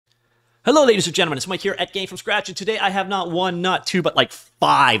Hello, ladies and gentlemen, it's Mike here at Gamefromscratch, and today I have not one, not two, but like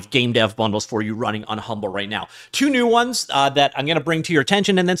 5 GameDev bundles for you running on Humble right now. 2 new ones that I'm going to bring to your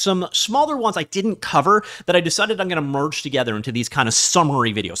attention, and then some smaller ones I didn't cover that I decided I'm going to merge together into these kind of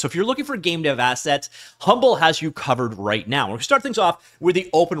summary videos. So if you're looking for GameDev assets, Humble has you covered right now. We're going to start things off with the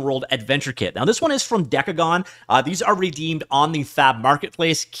Open World Adventure Kit. Now, this one is from Dekogon. These are redeemed on the Fab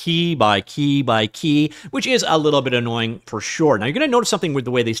Marketplace, key by key by key, which is a little bit annoying for sure. Now, you're going to notice something with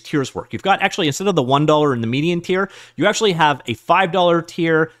the way these tiers work. You've got actually, instead of the $1 in the median tier, you actually have a $5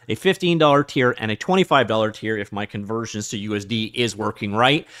 tier, a $15 tier, and a $25 tier if my conversions to USD is working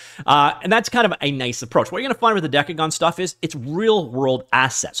right. And that's kind of a nice approach. What you're going to find with the Dekogon stuff is it's real world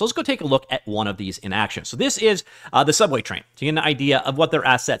assets. So let's go take a look at one of these in action. So this is the subway train. So you get an idea of what their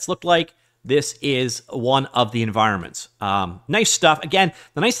assets look like. This is one of the environments. Nice stuff. Again,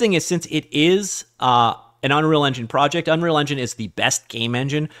 the nice thing is, since it is an Unreal Engine project, Unreal Engine is the best game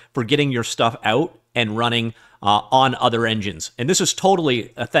engine for getting your stuff out and running on other engines. And this is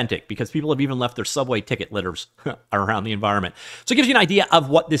totally authentic because people have even left their subway ticket litters around the environment. So it gives you an idea of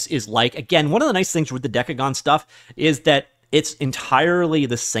what this is like. Again, one of the nice things with the Dekogon stuff is that it's entirely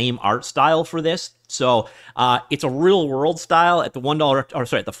the same art style for this. So it's a real world style. At the $1, or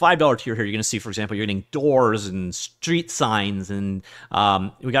sorry, at the $5 tier here, you're going to see, for example, you're getting doors and street signs, and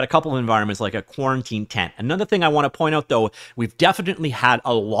we got a couple of environments like a quarantine tent. Another thing I want to point out, though, we've definitely had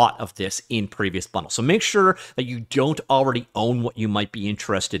a lot of this in previous bundles. So make sure that you don't already own what you might be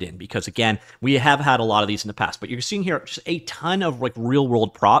interested in, because again, we have had a lot of these in the past. But you're seeing here just a ton of like real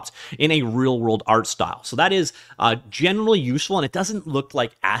world props in a real world art style. So that is generally useful, and it doesn't look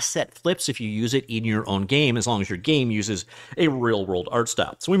like asset flips if you use it in your own game, as long as your game uses a real world art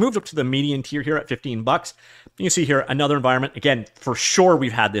style. So we moved up to the median tier here at $15. You see here another environment. Again, for sure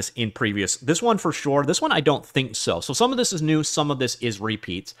we've had this in previous. This one for sure. This one I don't think so. So some of this is new, some of this is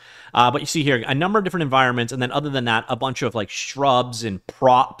repeats. But you see here a number of different environments, and then other than that, a bunch of like shrubs and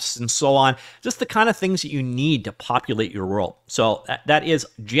props and so on. Just the kind of things that you need to populate your world. So that is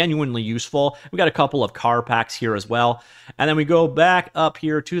genuinely useful. We got a couple of car packs here as well. And then we go back up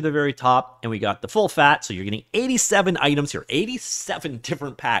here to the very top, and we got the full fat. So you're getting 87 items here, 87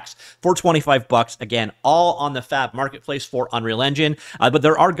 different packs for $25. Again, all on the Fab Marketplace for Unreal Engine. But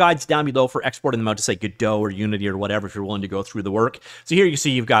there are guides down below for exporting them out to, say, Godot or Unity or whatever, if you're willing to go through the work. So here you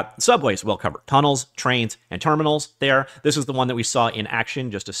see you've got subways well covered, tunnels, trains, and terminals there. This is the one that we saw in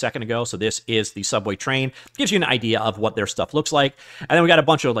action just a second ago. So this is the subway train. Gives you an idea of what their stuff looks like. And then we got a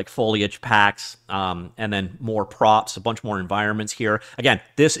bunch of like foliage packs, and then more props, a bunch more environments here. Again,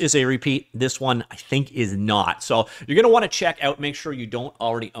 this is a repeat. This one I think is not. So you're going to want to check out, make sure you don't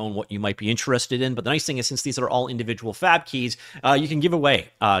already own what you might be interested in. But the nice thing is, since these are all individual Fab keys, you can give away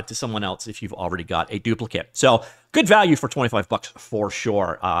to someone else if you've already got a duplicate. So good value for $25 for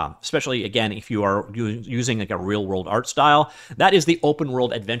sure, especially, again, if you are using like a real-world art style. That is the Open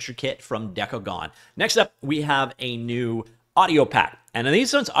World Adventure Kit from Dekogon. Next up, we have a new audio pack. And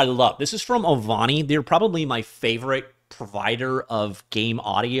these ones I love. This is from Ovani. They're probably my favorite provider of game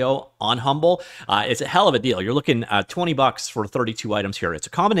audio on Humble. It's a hell of a deal. You're looking at $20 for 32 items here. It's a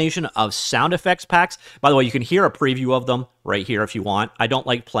combination of sound effects packs. By the way, you can hear a preview of them right here if you want. I don't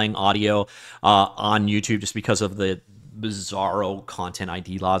like playing audio on YouTube just because of the bizarro content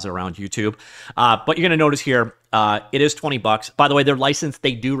ID laws around YouTube. But you're going to notice here, it is $20. By the way, they're licensed.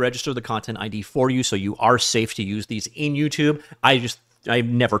 They do register the content ID for you, so you are safe to use these in YouTube. I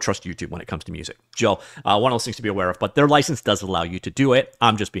never trust YouTube when it comes to music. One of those things to be aware of, but their license does allow you to do it.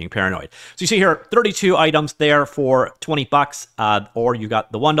 I'm just being paranoid. So you see here, 32 items there for $20, or you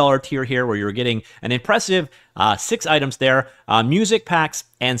got the $1 tier here where you're getting an impressive 6 items there, music packs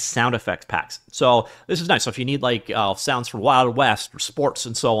and sound effects packs. So this is nice. So if you need like sounds from Wild West or sports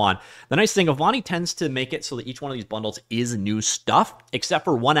and so on, the nice thing, Ovani tends to make it so that each one of these bundles is new stuff, except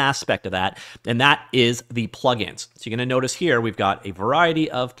for one aspect of that, and that is the plugins. So you're going to notice here, we've got a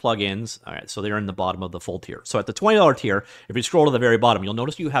variety of plugins. All right, so they're in the bottom of the full tier. So at the $20 tier, if you scroll to the very bottom, you'll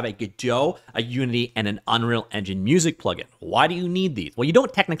notice you have a Godot, a Unity, and an Unreal Engine music plugin. Why do you need these? Well, you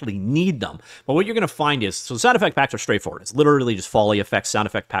don't technically need them, but what you're going to find is, so sound effect packs are straightforward. It's literally just Foley effects, sound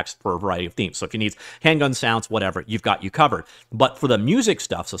effect packs for a variety of themes. So if you need handgun sounds, whatever, you've got you covered. But for the music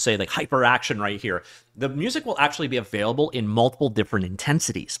stuff, so say like hyper action right here, the music will actually be available in multiple different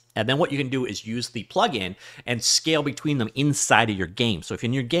intensities. And then what you can do is use the plugin and scale between them inside of your game. So if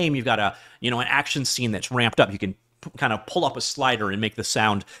in your game you've got an action scene that's ramped up, you can kind of pull up a slider and make the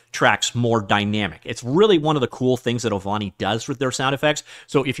sound tracks more dynamic. It's really one of the cool things that Ovani does with their sound effects.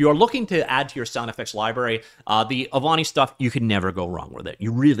 So if you are looking to add to your sound effects library, the Ovani stuff, you can never go wrong with it.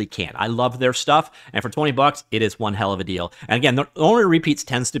 You really can't. I love their stuff, and for 20 bucks, it is one hell of a deal. And again, the only repeats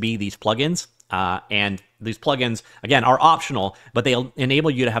tends to be these plugins. And these plugins, again, are optional, but they'll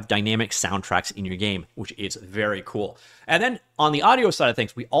enable you to have dynamic soundtracks in your game, which is very cool. And then on the audio side of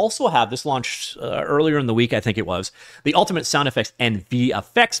things, we also have, this launched earlier in the week, I think it was, the Ultimate Sound Effects and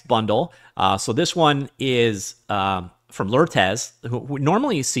VFX Bundle. So this one is from Lurtez, who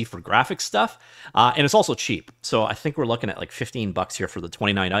normally you see for graphics stuff, and it's also cheap. So I think we're looking at like 15 bucks here for the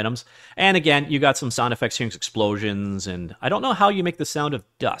 29 items. And again, you got some sound effects here, explosions, and I don't know how you make the sound of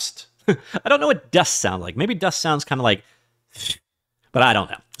dust. I don't know what dust sounds like. Maybe dust sounds kind of like, but I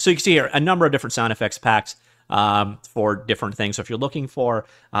don't know. So you can see here a number of different sound effects packs for different things. So if you're looking for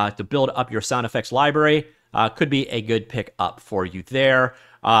to build up your sound effects library, could be a good pick up for you there.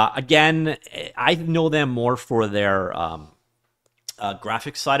 Again, I know them more for their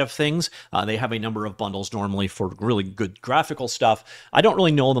graphics side of things. They have a number of bundles normally for really good graphical stuff. I don't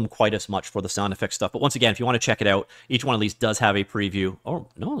really know them quite as much for the sound effects stuff, but once again, if you want to check it out, each one of these does have a preview. Oh,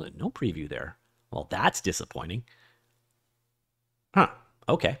 no preview there. Well, that's disappointing. Huh,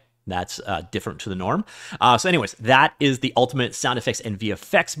 okay. That's different to the norm. So anyways, that is the Ultimate Sound Effects and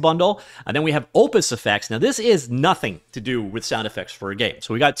VFX Bundle. And then we have Opus Effects. Now, this is nothing to do with sound effects for a game.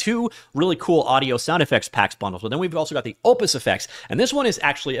 So we got two really cool audio sound effects packs bundles, but then we've also got the Opus Effects. And this one is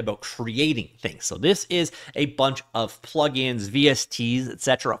actually about creating things. So this is a bunch of plugins, VSTs,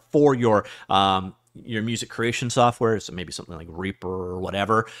 etc. for your music creation software, so maybe something like Reaper or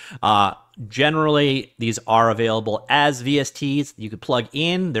whatever. Generally, these are available as VSTs. You could plug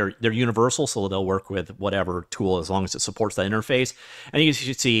in. They're universal, so they'll work with whatever tool as long as it supports that interface. And you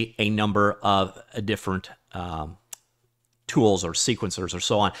should see a number of different tools or sequencers or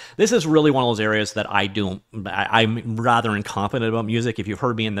so on. This is really one of those areas that I'm rather incompetent about music. If you've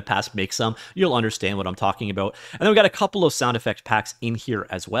heard me in the past make some, you'll understand what I'm talking about. And then we've got a couple of sound effects packs in here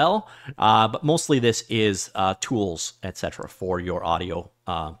as well. But mostly this is tools, etc. for your audio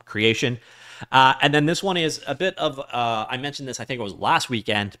creation. And then this one is a bit of, I mentioned this, I think it was last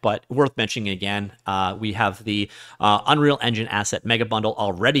weekend, but worth mentioning again. We have the Unreal Engine Asset Mega Bundle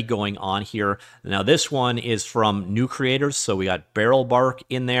already going on here. Now, this one is from new creators. So we got Barrel Bark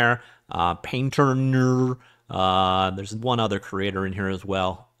in there, Painter. There's one other creator in here as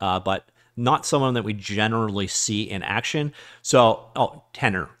well, but not someone that we generally see in action. So, oh,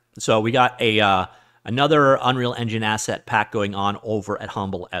 Tenor. So we got another Unreal Engine asset pack going on over at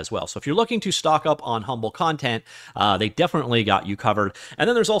Humble as well. So if you're looking to stock up on Humble content, they definitely got you covered. And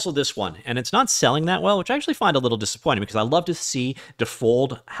then there's also this one, and it's not selling that well, which I actually find a little disappointing because I love to see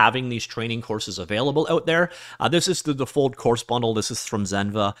Defold having these training courses available out there. This is the Defold course bundle. This is from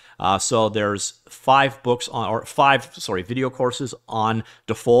Zenva. So there's five video courses on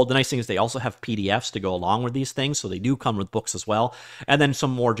Defold. The nice thing is they also have PDFs to go along with these things, so they do come with books as well. And then some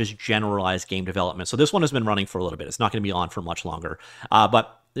more just generalized game development. So this one has been running for a little bit. It's not going to be on for much longer.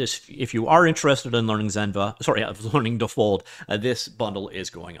 But if you are interested in learning learning Defold, this bundle is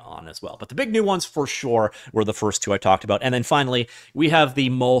going on as well. But the big new ones for sure were the first two I talked about. And then finally, we have the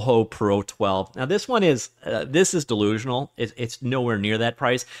MOHO Pro 12. Now this one is, this is delusional. It's nowhere near that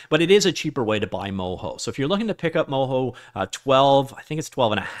price, but it is a cheaper way to buy MOHO. So if you're looking to pick up MOHO 12, I think it's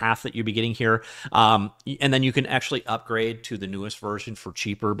 12 and a half that you'd be getting here. And then you can actually upgrade to the newest version for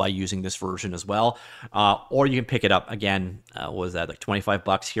cheaper by using this version as well. Or you can pick it up again, what was that, like 25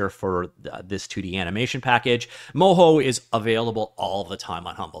 bucks here for this 2D animation package. MOHO is available all the time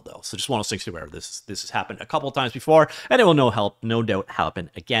on Humble though, so just one of those things to aware of. This has happened a couple of times before, and it will no doubt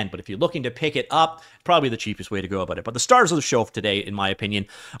happen again. But if you're looking to pick it up, probably the cheapest way to go about it. But the stars of the show today, in my opinion,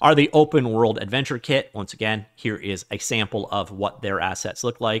 are the Open World Adventure Kit. Once again, here is a sample of what their assets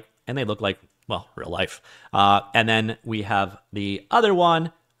look like, and they look like, well, real life. And then we have the other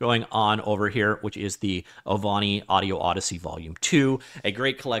one going on over here, which is the Ovani Audio Odyssey Volume 2, a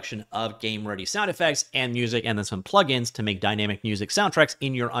great collection of game-ready sound effects and music, and then some plugins to make dynamic music soundtracks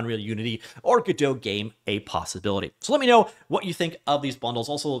in your Unreal Unity or Godot game a possibility. So let me know what you think of these bundles.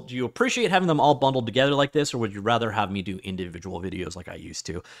 Also, do you appreciate having them all bundled together like this, or would you rather have me do individual videos like I used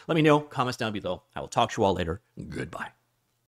to? Let me know, comments down below. I will talk to you all later. Goodbye.